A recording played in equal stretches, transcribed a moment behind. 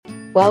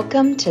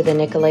Welcome to the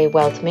Nicolay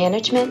Wealth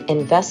Management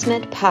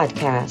Investment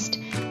Podcast.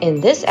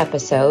 In this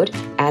episode,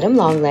 Adam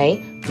Longley,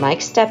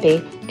 Mike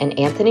Steppe, and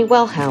Anthony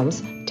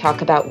Wilhelms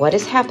talk about what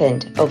has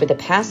happened over the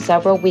past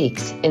several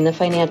weeks in the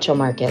financial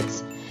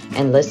markets.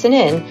 And listen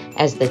in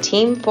as the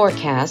team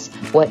forecasts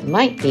what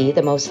might be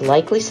the most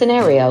likely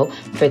scenario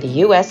for the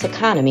U.S.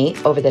 economy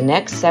over the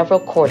next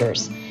several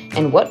quarters,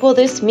 and what will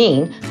this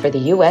mean for the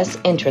U.S.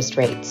 interest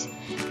rates.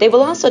 They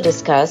will also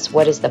discuss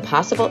what is the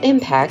possible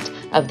impact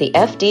of the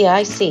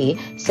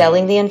FDIC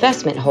selling the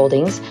investment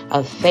holdings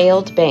of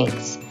failed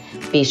banks.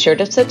 Be sure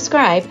to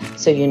subscribe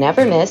so you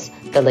never miss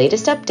the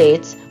latest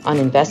updates on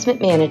investment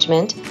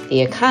management,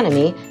 the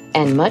economy,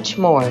 and much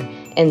more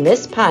in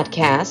this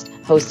podcast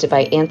hosted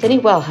by Anthony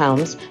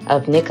Wilhelms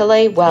of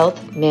Nicolay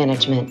Wealth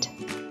Management.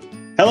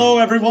 Hello,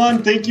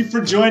 everyone. Thank you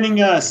for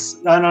joining us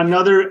on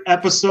another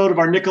episode of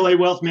our Nicolay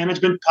Wealth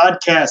Management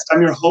Podcast.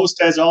 I'm your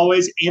host, as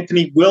always,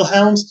 Anthony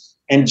Wilhelms.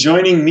 And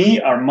joining me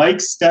are Mike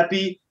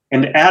Steppe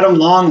and Adam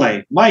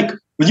Longley. Mike,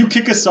 will you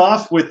kick us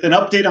off with an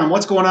update on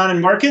what's going on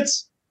in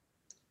markets?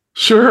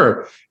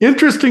 Sure.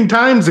 Interesting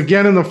times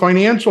again in the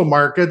financial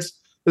markets,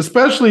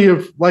 especially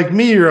if, like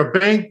me, you're a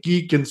bank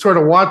geek and sort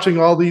of watching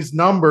all these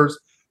numbers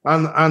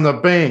on the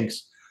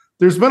banks.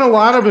 There's been a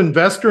lot of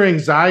investor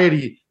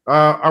anxiety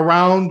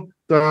around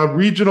the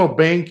regional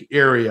bank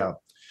area.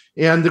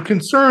 And the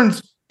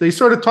concerns, they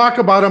sort of talk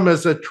about them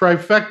as a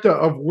trifecta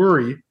of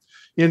worry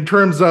in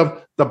terms of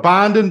the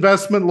bond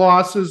investment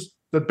losses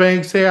that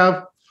banks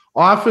have,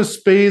 office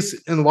space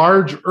in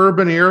large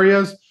urban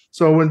areas.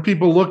 So when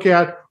people look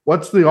at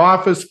what's the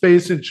office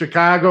space in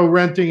Chicago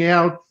renting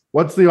out,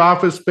 what's the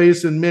office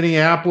space in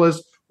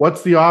Minneapolis,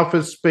 what's the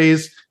office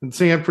space in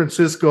San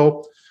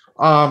Francisco,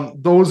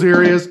 those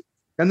areas.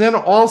 And then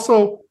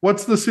also,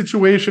 what's the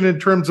situation in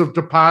terms of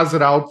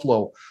deposit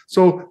outflow?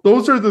 So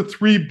those are the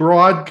three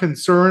broad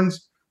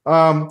concerns.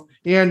 And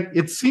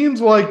it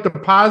seems like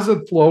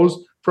deposit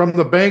flows from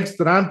the banks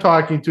that I'm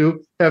talking to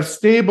have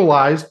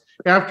stabilized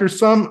after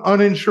some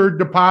uninsured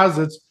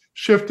deposits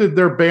shifted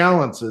their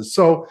balances.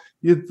 So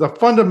the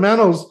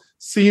fundamentals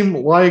seem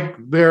like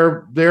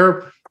they're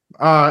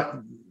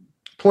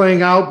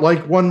playing out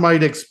like one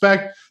might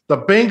expect. The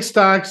bank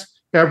stocks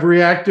have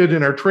reacted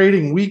and are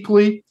trading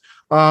weakly.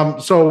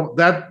 So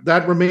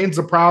that remains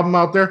a problem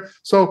out there.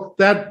 So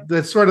that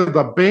sort of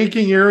the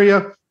banking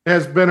area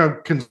has been a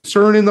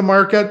concern in the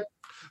market.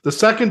 The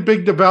second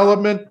big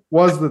development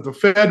was that the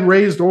Fed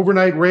raised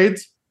overnight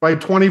rates by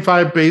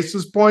 25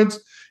 basis points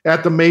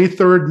at the May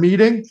 3rd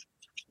meeting.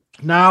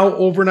 Now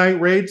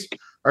overnight rates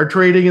are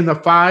trading in the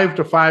 5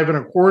 to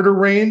 5.25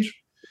 range.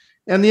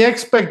 And the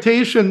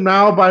expectation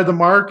now by the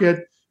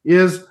market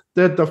is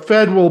that the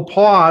Fed will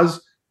pause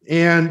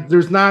and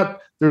there's not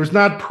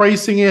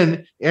pricing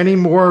in any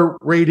more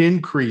rate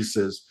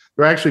increases.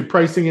 They're actually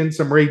pricing in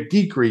some rate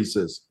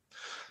decreases.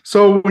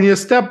 So when you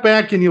step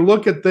back and you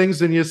look at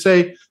things and you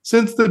say,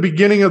 since the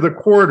beginning of the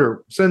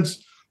quarter,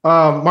 since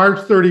March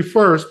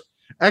 31st,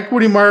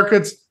 equity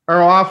markets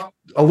are off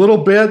a little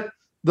bit.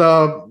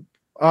 The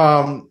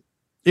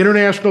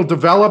international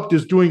developed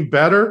is doing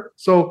better.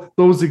 So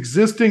those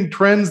existing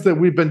trends that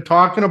we've been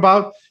talking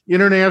about,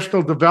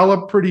 international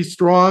developed pretty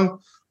strong,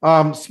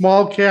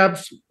 small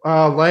caps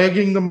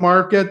lagging the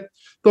market,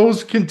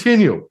 those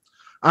continue.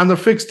 On the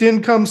fixed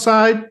income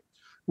side,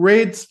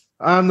 rates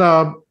on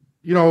the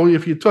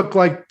if you took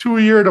like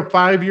 2-year to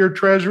 5-year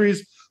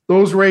treasuries,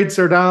 those rates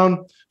are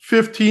down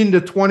 15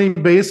 to 20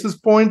 basis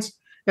points,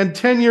 and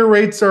 10-year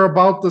rates are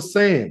about the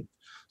same.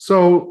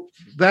 So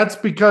that's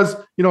because,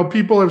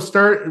 people in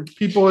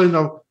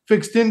the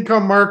fixed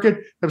income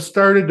market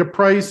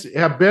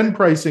have been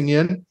pricing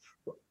in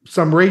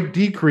some rate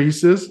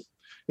decreases.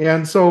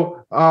 And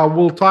so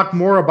we'll talk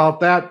more about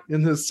that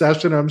in this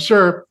session, I'm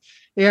sure.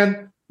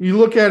 And you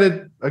look at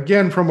it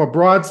again from a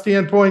broad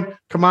standpoint,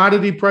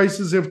 commodity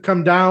prices have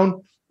come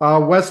down.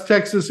 West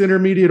Texas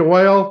Intermediate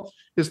oil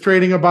is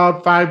trading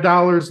about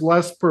 $5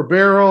 less per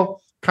barrel.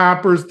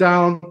 Copper's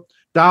down.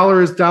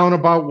 Dollar is down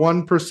about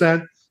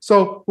 1%.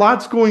 So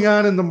lots going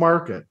on in the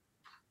market.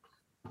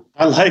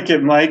 I like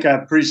it, Mike. I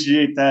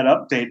appreciate that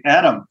update.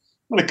 Adam, I'm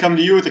going to come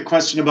to you with a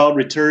question about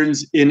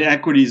returns in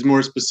equities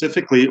more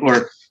specifically,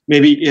 or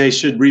maybe I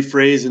should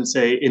rephrase and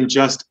say in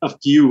just a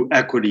few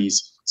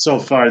equities so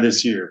far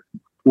this year.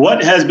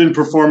 What has been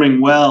performing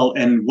well,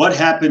 and what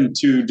happened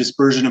to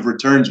dispersion of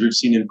returns we've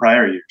seen in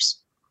prior years?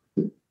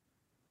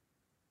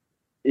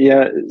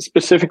 Yeah,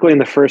 specifically in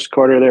the first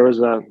quarter, there was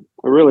a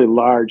really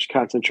large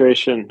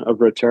concentration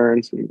of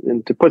returns.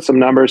 And to put some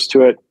numbers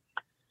to it,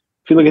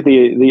 if you look at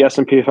the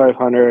S&P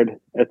 500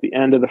 at the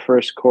end of the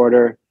first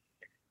quarter,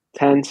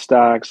 10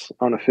 stocks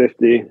on a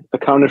 50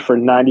 accounted for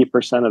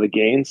 90% of the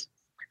gains.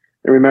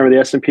 And remember, the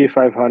S&P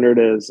 500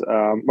 is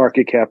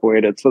market cap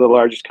weighted, so the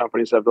largest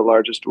companies have the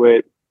largest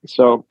weight.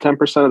 So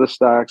 10% of the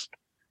stocks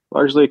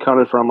largely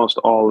accounted for almost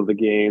all of the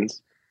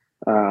gains.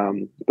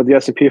 But the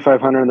S&P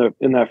 500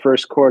 in that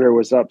first quarter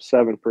was up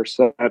 7%.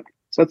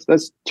 So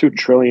that's $2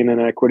 trillion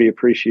in equity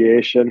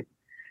appreciation.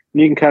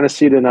 And you can kind of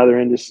see it in other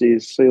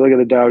indices. So you look at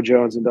the Dow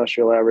Jones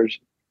Industrial Average,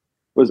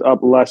 was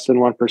up less than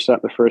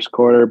 1% the first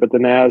quarter, but the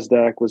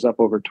NASDAQ was up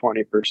over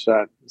 20%.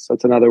 So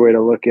that's another way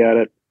to look at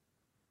it.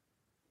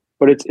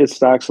 But it's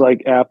stocks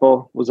like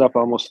Apple was up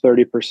almost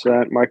 30%,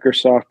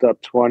 Microsoft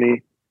up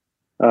 20%,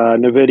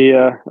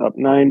 NVIDIA up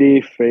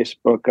 90%,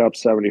 Facebook up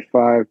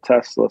 75%,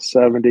 Tesla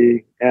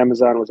 70%,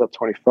 Amazon was up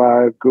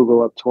 25%,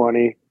 Google up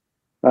 20%,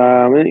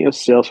 and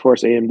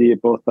Salesforce,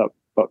 AMD both up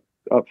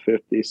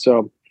 50%.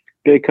 So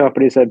big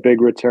companies had big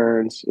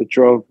returns. It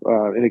drove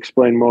and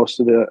explained most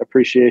of the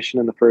appreciation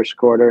in the first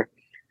quarter.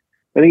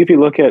 I think if you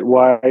look at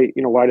why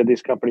did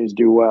these companies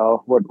do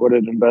well? What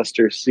did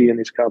investors see in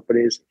these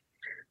companies?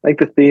 I think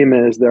the theme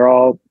is they're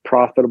all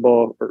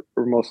profitable or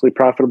mostly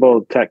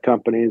profitable tech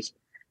companies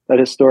that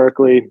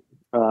historically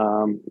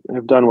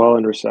have done well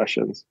in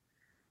recessions.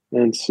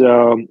 And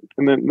so,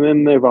 and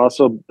then they've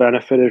also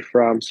benefited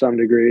from some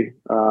degree.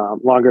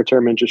 Longer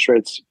term interest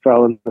rates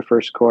fell in the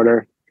first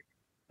quarter.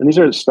 And these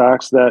are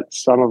stocks that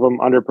some of them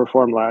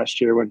underperformed last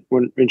year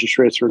when interest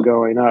rates were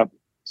going up.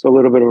 So a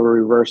little bit of a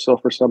reversal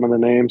for some of the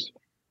names.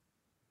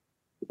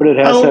 But it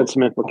has had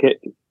some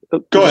implications.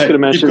 Go ahead.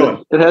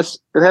 It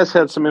has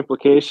had some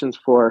implications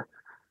for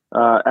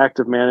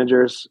active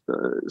managers,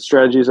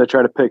 strategies that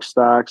try to pick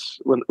stocks.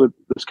 With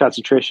this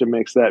concentration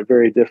makes that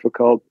very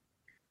difficult.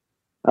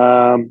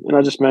 And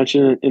I'll just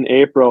mention in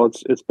April,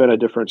 it's been a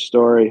different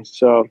story.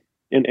 So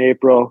in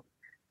April,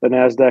 the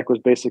NASDAQ was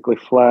basically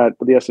flat,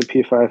 but the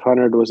S&P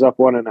 500 was up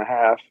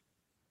 1.5%.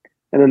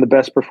 And then the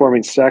best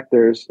performing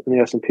sectors in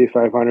the S&P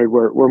 500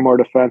 were more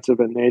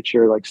defensive in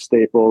nature, like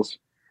staples,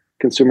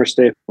 consumer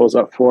staples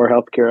up 4%,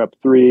 healthcare up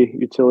 3%,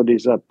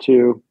 utilities up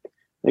 2%.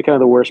 And kind of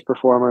the worst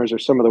performers, or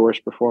some of the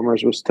worst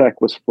performers, was tech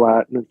was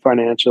flat, and then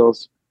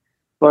financials,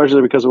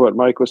 largely because of what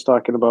Mike was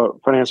talking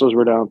about. Financials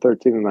were down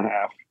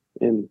 13.5%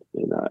 in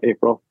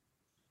April.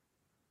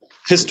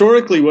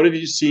 Historically, what have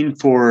you seen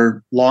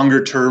for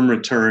longer term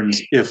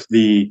returns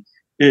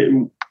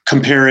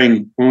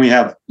comparing when we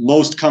have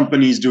most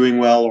companies doing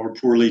well or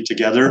poorly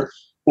together,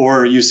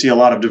 or you see a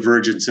lot of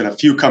divergence and a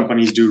few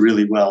companies do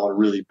really well or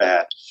really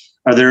bad?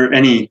 Are there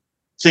any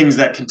things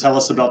that can tell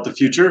us about the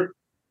future?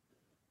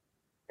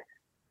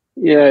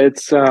 Yeah,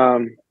 it's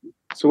so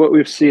what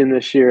we've seen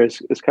this year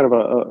is kind of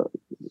a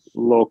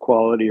low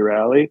quality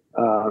rally,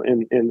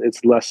 and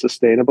it's less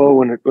sustainable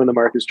when the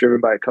market's driven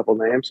by a couple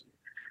names.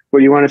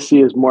 What you want to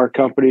see is more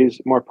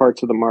companies, more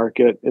parts of the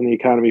market and the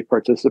economy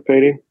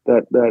participating.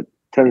 That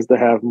tends to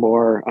have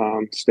more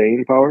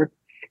staying power.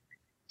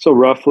 So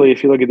roughly,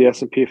 if you look at the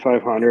S&P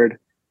 500,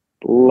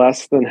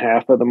 less than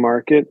half of the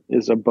market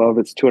is above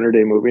its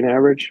 200-day moving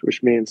average,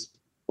 which means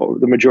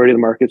the majority of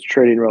the market's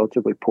trading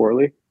relatively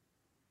poorly.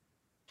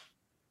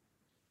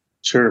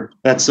 Sure.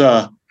 It's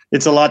a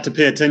lot to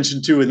pay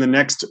attention to in the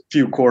next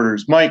few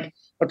quarters. Mike,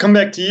 I'll come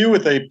back to you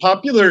with a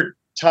popular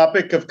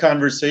topic of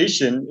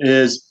conversation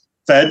is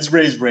Feds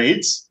raise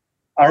rates.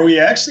 Are we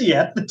actually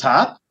at the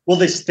top? Will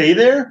they stay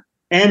there?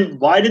 And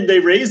why did they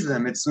raise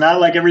them? It's not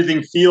like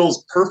everything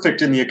feels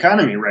perfect in the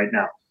economy right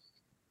now.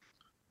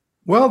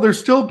 Well, they're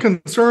still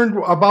concerned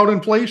about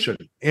inflation,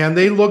 and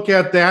they look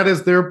at that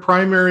as their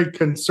primary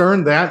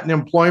concern, that and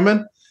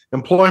employment.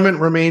 Employment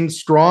remains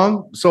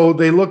strong. So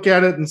they look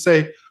at it and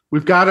say,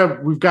 we've got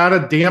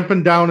to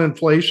dampen down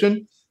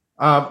inflation.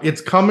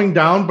 It's coming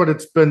down, but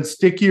it's been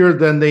stickier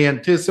than they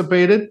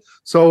anticipated.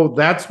 So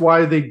that's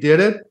why they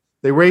did it.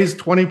 They raised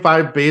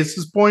 25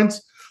 basis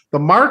points. The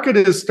market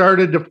has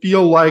started to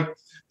feel like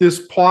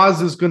this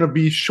pause is going to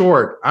be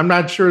short. I'm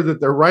not sure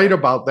that they're right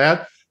about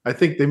that. I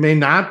think they may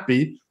not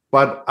be.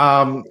 But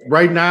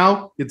right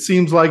now, it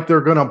seems like they're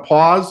going to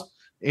pause,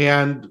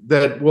 and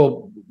that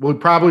we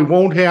probably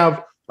won't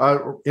have,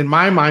 in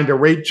my mind, a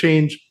rate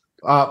change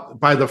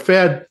by the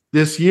Fed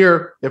this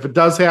year. If it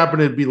does happen,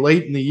 it'd be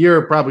late in the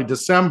year, probably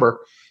December.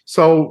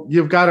 So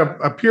you've got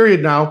a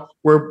period now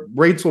where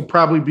rates will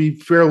probably be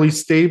fairly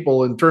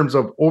stable in terms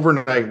of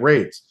overnight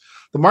rates.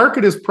 The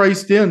market has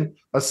priced in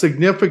a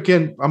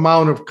significant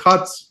amount of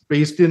cuts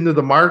based into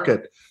the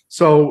market.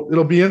 So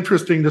it'll be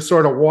interesting to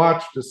sort of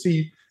watch to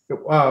see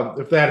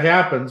if that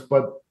happens.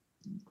 But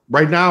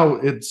right now,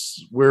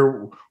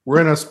 we're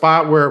in a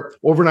spot where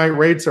overnight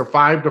rates are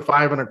 5 to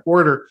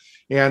 5.25,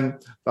 and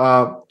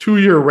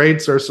 2-year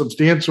rates are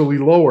substantially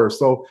lower.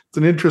 So it's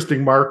an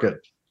interesting market.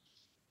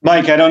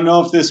 Mike, I don't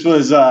know if this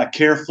was a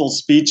careful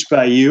speech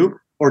by you,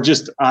 or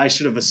just I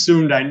should have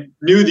assumed I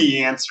knew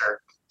the answer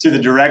to the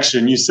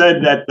direction. You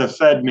said that the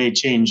Fed may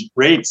change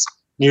rates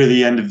near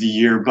the end of the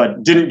year,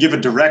 but didn't give a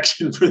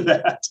direction for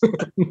that.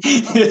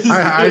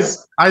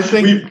 I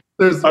think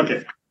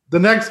the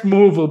next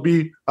move will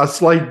be a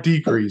slight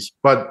decrease,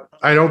 but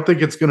I don't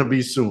think it's going to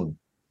be soon.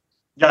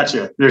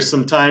 Gotcha. There's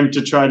some time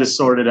to try to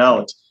sort it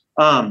out.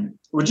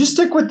 Would you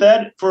stick with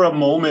that for a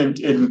moment?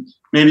 And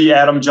maybe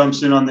Adam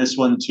jumps in on this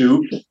one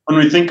too. When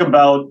we think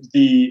about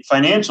the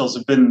financials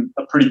have been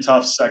a pretty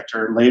tough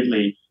sector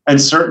lately, and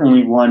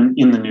certainly one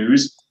in the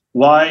news.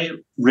 Why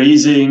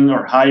raising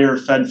or higher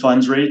Fed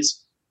funds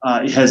rates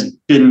has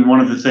been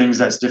one of the things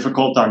that's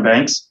difficult on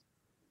banks?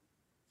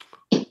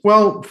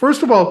 Well,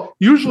 first of all,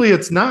 usually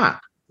it's not.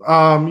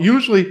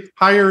 Usually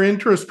higher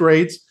interest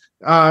rates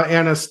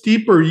and a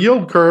steeper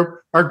yield curve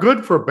are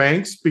good for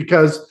banks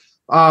because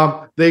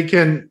they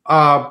can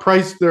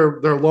price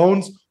their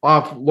loans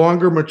off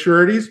longer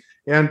maturities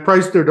and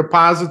price their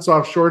deposits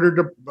off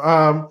shorter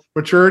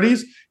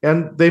maturities,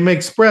 and they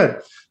make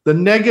spread. The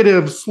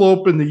negative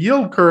slope in the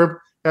yield curve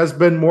has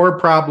been more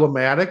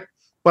problematic,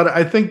 but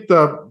I think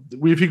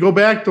if you go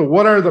back to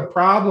what are the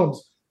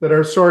problems that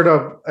are sort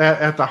of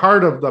at the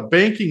heart of the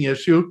banking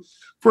issue,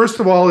 first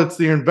of all, it's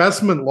the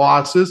investment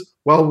losses.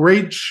 Well,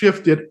 rates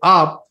shifted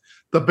up.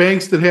 The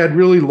banks that had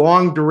really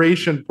long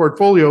duration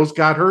portfolios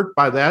got hurt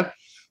by that.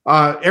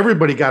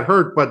 Everybody got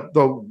hurt, but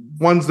the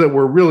ones that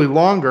were really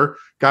longer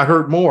got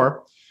hurt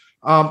more.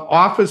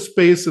 Office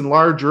space in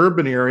large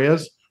urban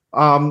areas,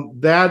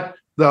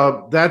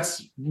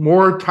 that's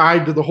more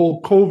tied to the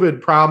whole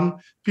COVID problem.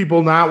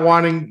 People not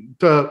wanting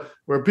to,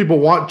 where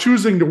people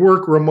choosing to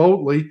work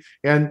remotely,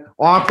 and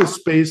office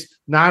space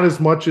not as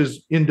much as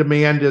in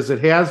demand as it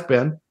has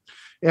been.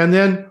 And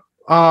then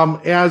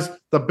as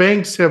the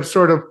banks have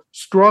sort of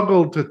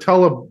struggled to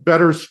tell a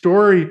better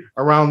story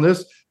around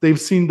this, they've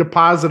seen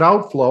deposit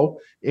outflow,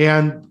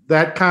 and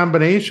that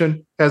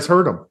combination has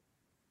hurt them.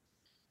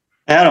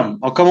 Adam,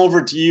 I'll come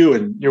over to you,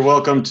 and you're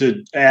welcome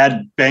to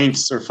add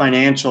banks or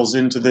financials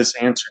into this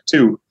answer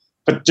too.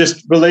 But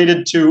just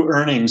related to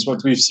earnings,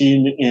 what we've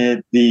seen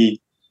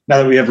now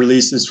that we have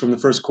releases from the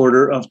first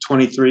quarter of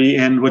 23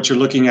 and what you're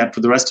looking at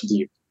for the rest of the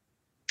year.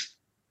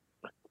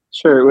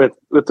 Sure.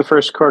 With the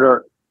first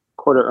quarter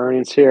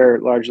earnings here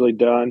largely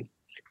done,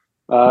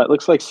 it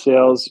looks like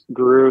sales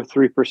grew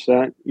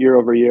 3% year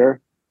over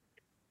year.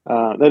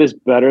 That is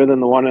better than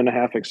the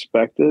 1.5%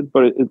 expected,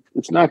 but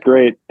it's not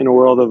great in a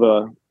world of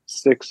a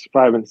 5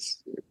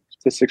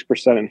 to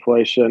 6%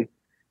 inflation.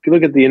 If you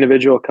look at the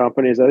individual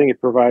companies, I think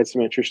it provides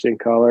some interesting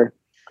color.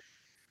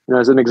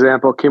 As an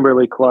example,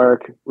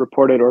 Kimberly-Clark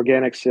reported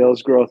organic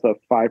sales growth of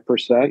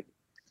 5%,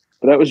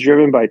 but that was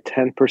driven by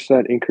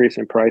 10% increase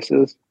in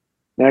prices.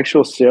 And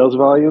actual sales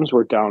volumes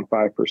were down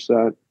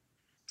 5%.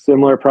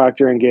 Similar,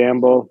 Procter &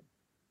 Gamble,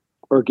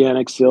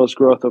 organic sales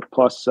growth of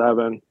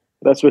 +7%.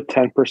 That's with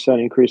 10%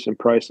 increase in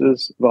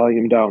prices,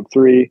 volume down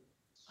 3%.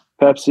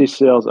 Pepsi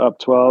sales up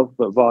 12%,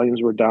 but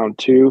volumes were down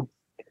 2%.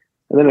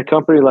 And then a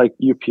company like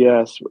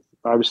UPS,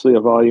 obviously a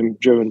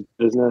volume-driven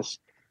business,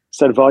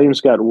 said volumes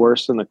got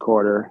worse in the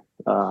quarter,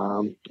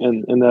 and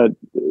that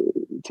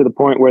to the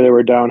point where they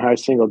were down high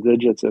single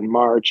digits in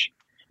March.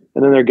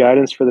 And then their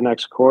guidance for the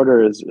next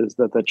quarter is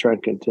that the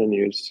trend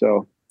continues.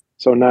 So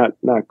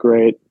not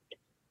great.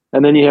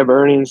 And then you have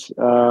earnings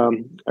are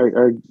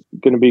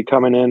going to be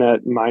coming in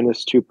at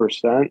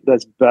 -2%.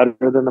 That's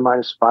better than the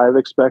 -5%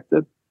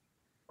 expected.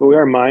 But we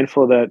are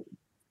mindful that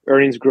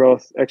earnings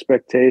growth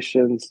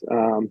expectations,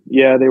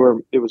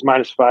 it was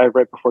 -5%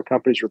 right before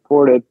companies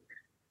reported.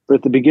 But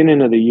at the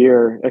beginning of the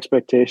year,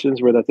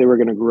 expectations were that they were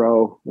going to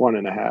grow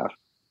 1.5%,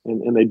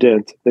 and they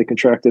didn't. They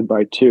contracted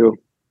by 2%.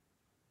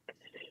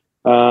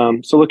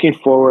 So looking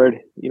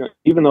forward,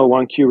 even though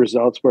 1Q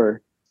results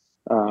were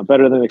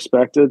better than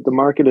expected, the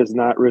market is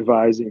not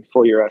revising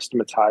full year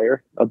estimates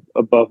higher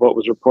above what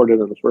was reported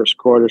in the first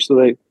quarter. So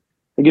it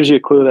gives you a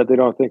clue that they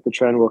don't think the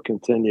trend will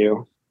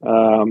continue.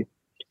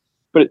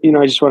 But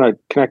I just want to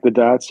connect the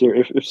dots here.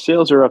 If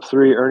sales are up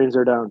 3%, earnings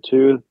are down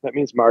 2%, that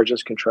means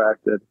margins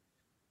contracted.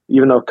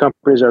 Even though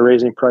companies are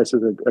raising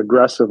prices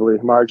aggressively,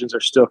 margins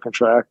are still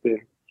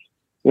contracting.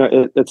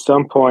 At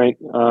some point,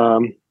 I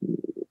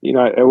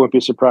wouldn't be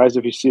surprised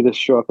if you see this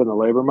show up in the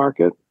labor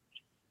market.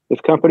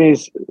 If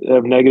companies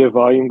have negative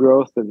volume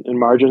growth and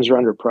margins are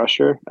under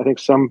pressure, I think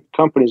some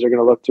companies are going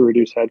to look to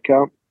reduce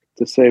headcount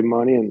to save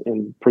money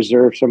and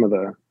preserve some of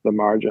the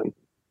margin.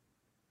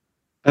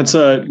 That's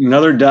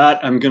another dot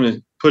I'm going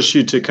to push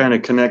you to kind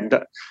of connect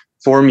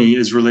for me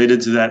is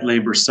related to that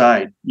labor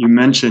side. You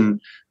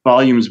mentioned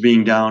volumes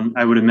being down.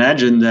 I would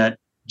imagine that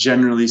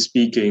generally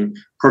speaking,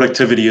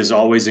 productivity is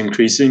always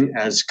increasing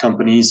as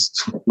companies,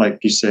 like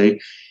you say,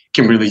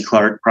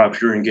 Kimberly-Clark,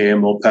 Procter &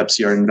 Gamble,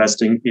 Pepsi are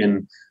investing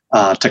in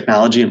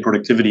technology and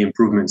productivity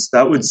improvements.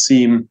 That would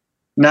seem,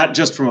 not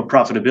just from a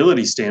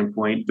profitability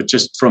standpoint, but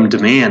just from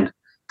demand,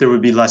 there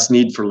would be less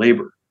need for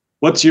labor.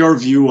 What's your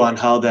view on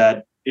how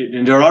that,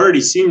 and it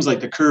already seems like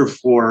the curve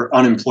for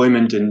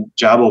unemployment and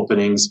job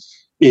openings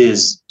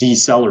is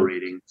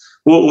decelerating.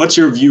 Well, what's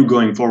your view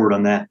going forward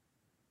on that?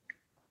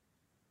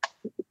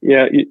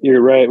 Yeah,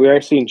 you're right. We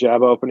are seeing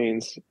job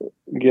openings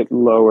get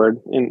lowered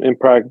and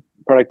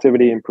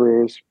productivity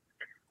improves.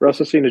 We're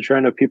also seeing a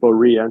trend of people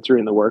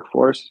re-entering the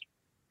workforce.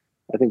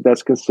 I think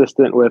that's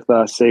consistent with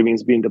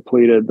savings being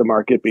depleted, the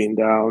market being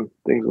down,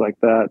 things like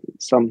that.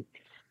 Some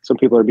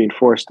people are being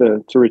forced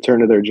to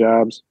return to their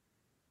jobs.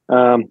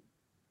 But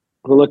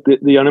look,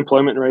 the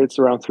unemployment rate's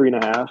around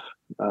 3.5%.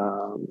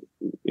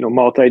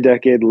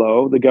 Multi-decade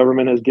low. The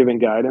government has given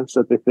guidance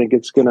that they think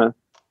it's going to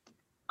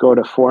go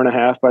to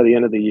 4.5% by the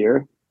end of the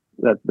year.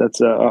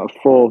 That's a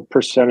full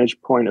percentage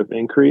point of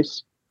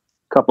increase.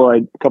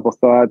 Couple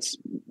thoughts.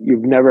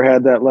 You've never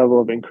had that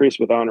level of increase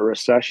without a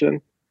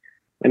recession,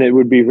 and it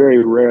would be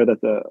very rare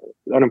that the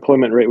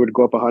unemployment rate would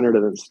go up 100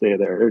 and then stay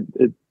there.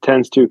 It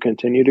tends to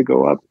continue to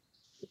go up.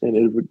 and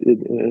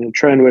and a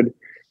trend would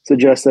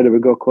suggest that it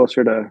would go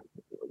closer to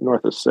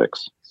north of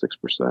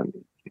 6%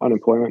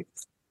 unemployment.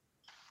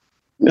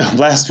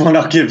 Last one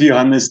I'll give you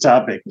on this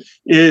topic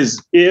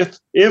is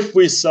if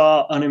we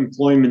saw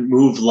unemployment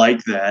move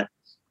like that,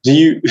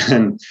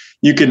 and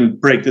you can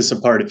break this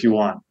apart if you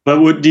want,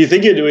 but do you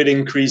think it would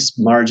increase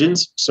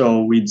margins?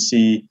 So we'd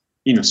see,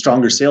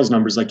 stronger sales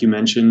numbers like you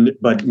mentioned,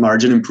 but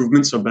margin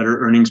improvements, so better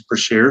earnings per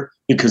share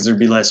because there'd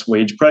be less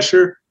wage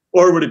pressure?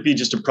 Or would it be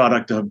just a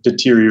product of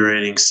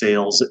deteriorating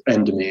sales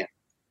and demand?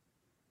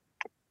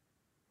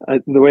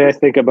 The way I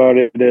think about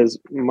it is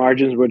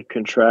margins would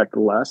contract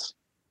less.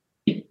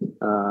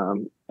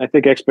 I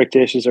think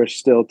expectations are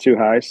still too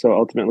high, so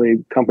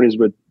ultimately companies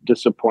would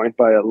disappoint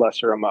by a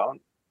lesser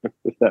amount,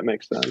 if that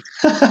makes sense.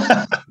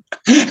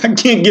 I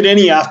can't get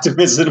any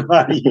optimism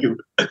out of you.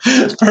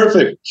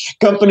 Perfect.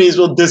 Companies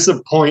will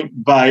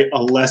disappoint by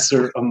a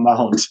lesser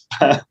amount.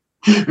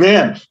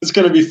 Man, it's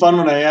going to be fun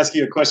when I ask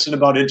you a question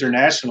about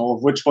international,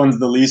 of which one's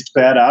the least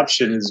bad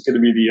option is going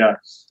to be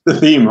the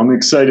theme. I'm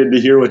excited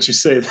to hear what you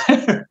say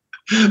there.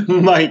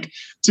 Mike,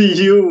 to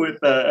you with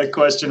a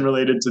question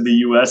related to the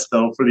U.S.,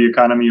 though, for the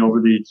economy over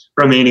the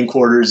remaining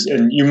quarters.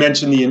 And you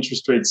mentioned the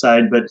interest rate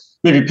side, but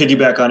maybe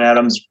piggyback on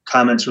Adam's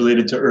comments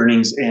related to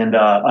earnings and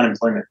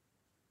unemployment.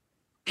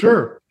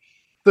 Sure.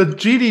 The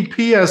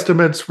GDP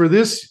estimates for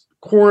this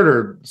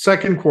quarter,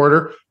 second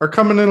quarter, are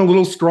coming in a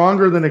little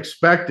stronger than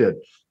expected.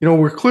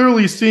 We're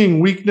clearly seeing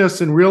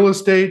weakness in real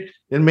estate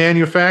and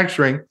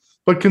manufacturing,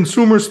 but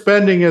consumer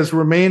spending has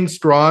remained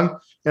strong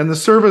and the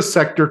service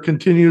sector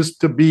continues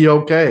to be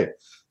okay.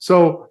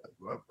 So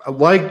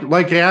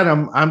like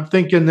Adam, I'm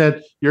thinking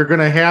that you're going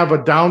to have a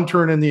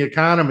downturn in the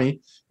economy,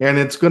 and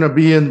it's going to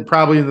be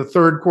probably in the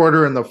third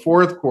quarter and the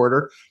fourth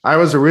quarter. I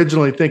was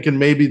originally thinking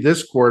maybe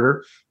this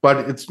quarter,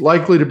 but it's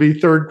likely to be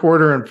third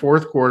quarter and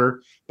fourth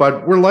quarter.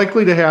 But we're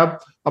likely to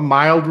have a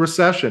mild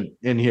recession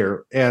in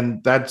here,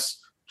 and that's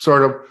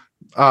sort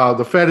of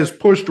the Fed has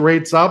pushed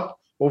rates up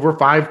over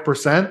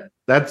 5%.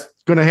 That's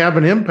going to have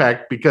an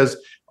impact because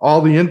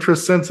all the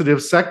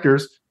interest-sensitive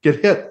sectors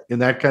get hit in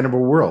that kind of a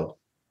world.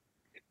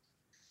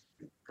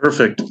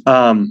 Perfect.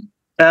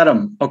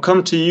 Adam, I'll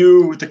come to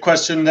you with the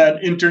question,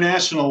 that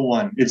international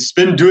one. It's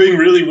been doing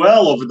really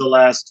well over the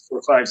last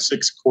 4, 5,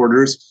 6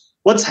 quarters.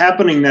 What's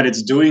happening that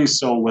it's doing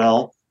so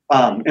well?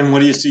 And what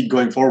do you see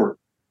going forward?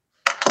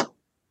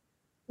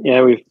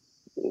 Yeah,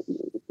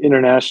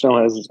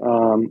 international has,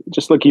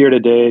 just look year to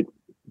date,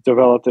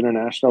 developed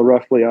international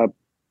roughly up,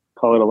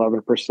 call it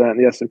 11%.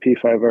 The S&P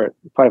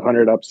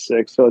 500 up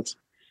 6%. So it's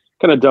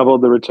kind of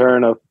doubled the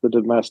return of the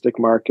domestic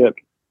market.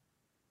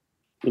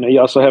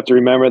 You also have to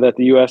remember that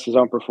the U.S. has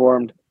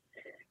outperformed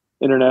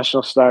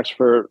international stocks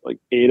for like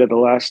 8 of the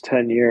last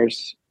 10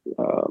 years.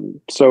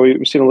 So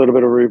we've seen a little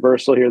bit of a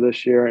reversal here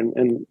this year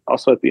and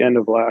also at the end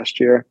of last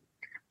year.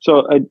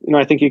 So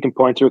I think you can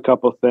point to a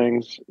couple of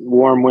things. A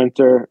warm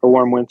winter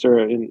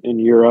in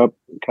Europe,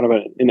 kind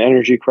of an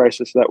energy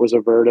crisis that was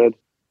averted.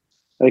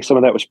 I think some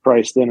of that was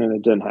priced in and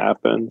it didn't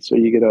happen. So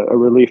you get a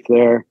relief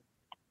there.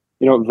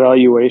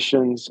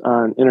 Valuations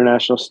on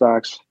international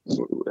stocks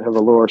have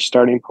a lower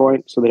starting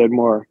point, so they had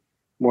more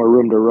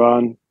room to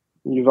run.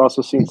 You've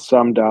also seen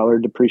some dollar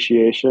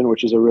depreciation,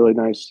 which is a really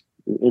nice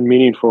and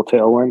meaningful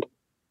tailwind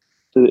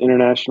to the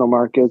international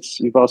markets.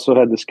 You've also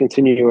had this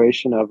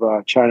continuation of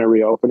China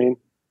reopening,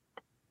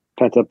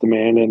 pent-up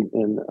demand,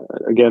 and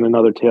again,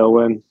 another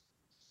tailwind.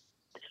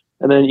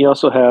 And then you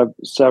also have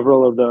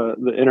several of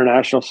the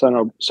international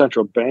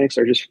central banks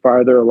are just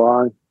farther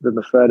along than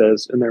the Fed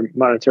is in their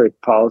monetary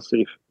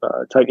policy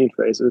tightening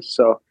phases.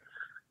 So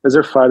as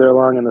they're farther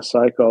along in the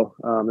cycle,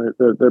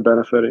 they're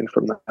benefiting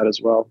from that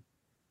as well.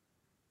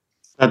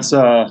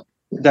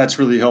 That's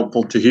really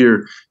helpful to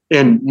hear.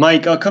 And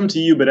Mike, I'll come to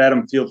you, but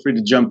Adam, feel free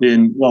to jump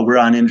in while we're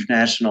on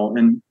international,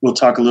 and we'll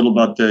talk a little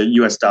about the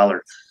U.S.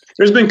 dollar.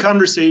 There's been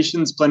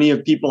conversations plenty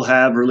of people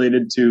have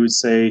related to,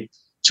 say,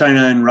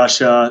 China and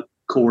Russia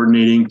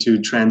coordinating to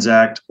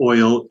transact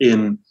oil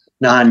in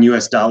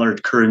non-US dollar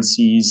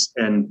currencies.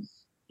 And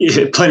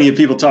plenty of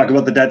people talk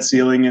about the debt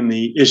ceiling and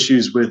the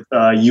issues with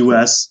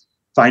US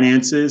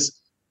finances.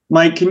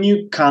 Mike, can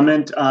you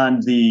comment on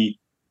the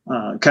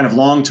kind of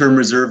long-term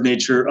reserve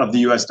nature of the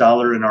US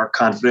dollar and our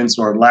confidence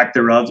or lack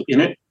thereof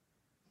in it?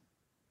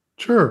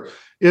 Sure.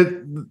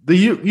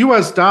 The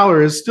US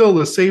dollar is still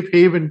the safe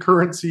haven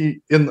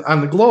currency on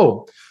the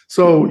globe.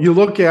 So you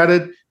look at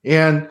it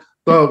and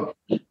the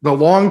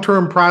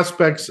long-term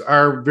prospects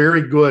are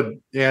very good,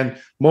 and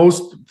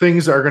most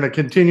things are going to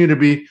continue to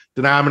be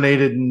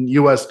denominated in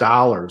US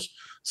dollars.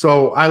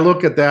 So I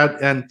look at that,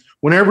 and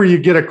whenever you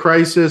get a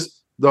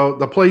crisis,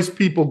 the place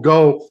people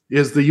go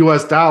is the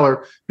US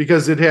dollar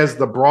because it has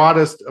the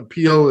broadest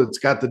appeal. It's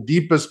got the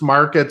deepest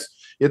markets.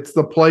 It's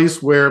the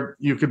place where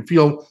you can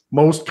feel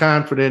most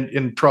confident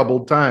in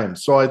troubled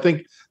times. So I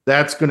think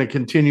that's going to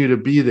continue to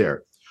be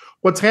there.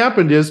 What's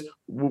happened is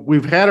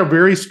we've had a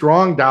very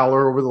strong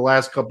dollar over the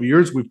last couple of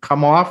years. We've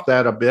come off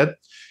that a bit,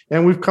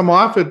 and we've come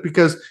off it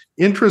because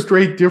interest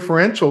rate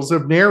differentials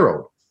have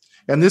narrowed.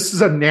 And this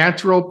is a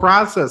natural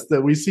process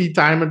that we see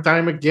time and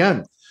time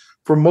again.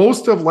 For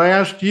most of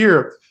last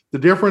year, the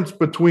difference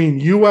between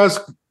U.S.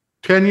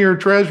 10-year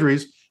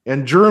treasuries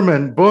and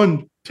German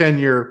Bund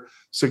 10-year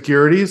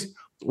securities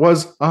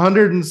was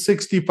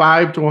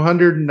 165 to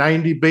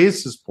 190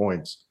 basis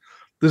points.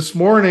 This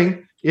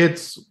morning,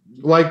 it's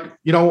like,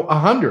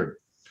 100.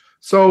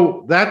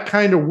 So that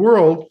kind of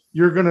world,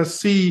 you're going to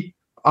see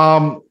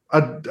a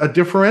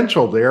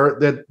differential there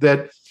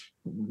that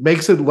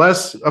makes it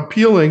less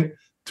appealing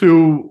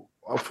to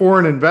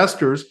foreign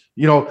investors.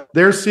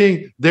 They're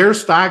seeing their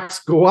stocks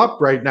go up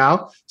right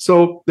now,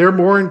 so they're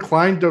more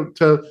inclined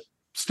to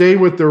stay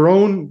with their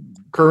own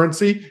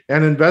currency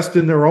and invest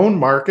in their own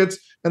markets,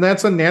 and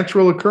that's a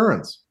natural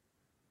occurrence.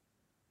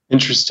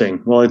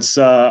 Interesting. Well, it's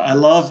I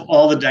love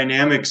all the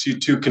dynamics you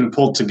two can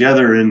pull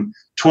together in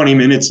 20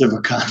 minutes of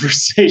a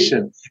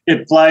conversation.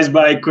 It flies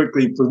by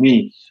quickly for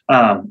me.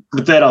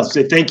 With that, I'll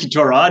say thank you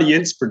to our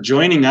audience for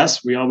joining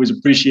us. We always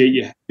appreciate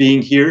you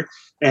being here.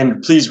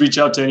 And please reach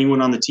out to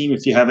anyone on the team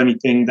if you have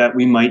anything that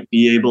we might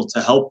be able to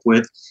help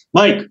with.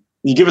 Mike,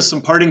 you give us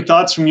some parting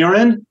thoughts from your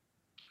end?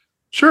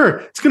 Sure.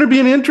 It's going to be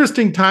an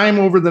interesting time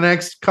over the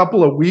next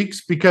couple of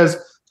weeks because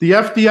the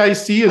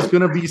FDIC is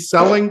going to be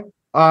selling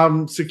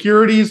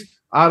securities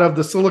out of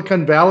the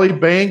Silicon Valley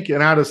Bank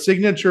and out of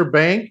Signature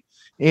Bank.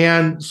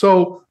 And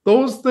so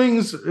those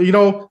things,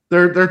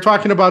 they're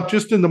talking about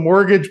just in the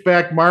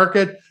mortgage-backed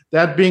market,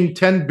 that being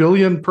 $10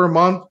 billion per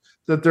month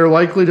that they're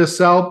likely to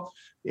sell.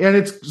 And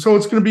it's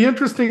going to be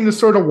interesting to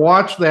sort of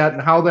watch that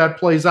and how that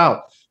plays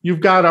out.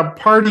 You've got a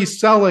party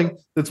selling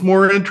that's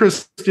more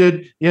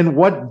interested in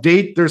what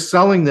date they're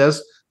selling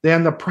this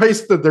than the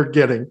price that they're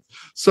getting.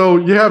 So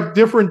you have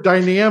different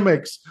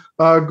dynamics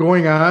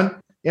going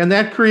on, and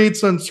that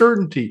creates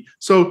uncertainty.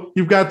 So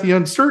you've got the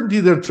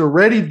uncertainty that's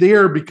already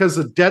there because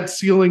of debt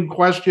ceiling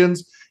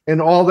questions and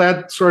all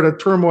that sort of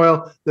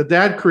turmoil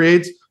that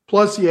creates.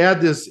 Plus you add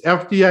this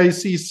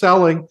FDIC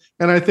selling,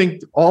 and I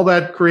think all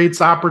that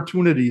creates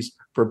opportunities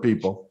for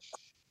people.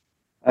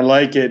 I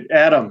like it.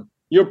 Adam,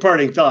 your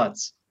parting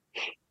thoughts.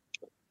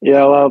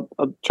 Yeah, well,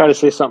 I'll try to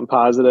say something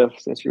positive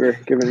since you were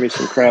giving me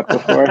some crap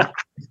before.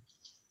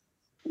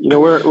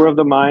 We're of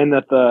the mind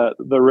that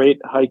the rate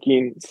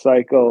hiking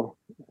cycle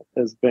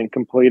has been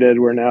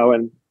completed. We're now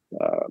in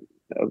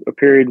a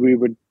period we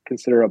would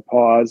consider a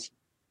pause.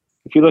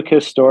 If you look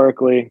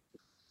historically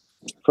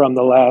from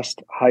the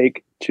last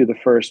hike to the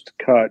first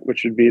cut,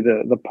 which would be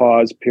the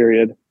pause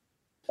period,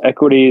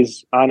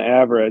 equities on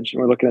average,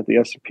 and we're looking at the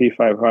S&P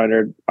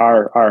 500,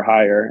 are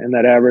higher, and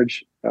that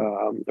average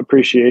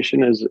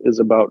appreciation is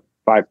about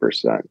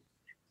 5%.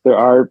 There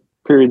are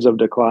periods of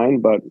decline,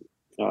 but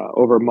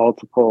over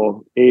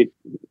multiple 8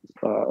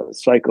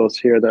 cycles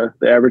here, the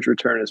average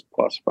return is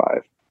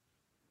 +5.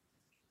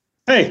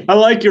 Hey, I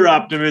like your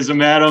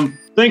optimism, Adam.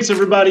 Thanks,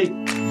 everybody.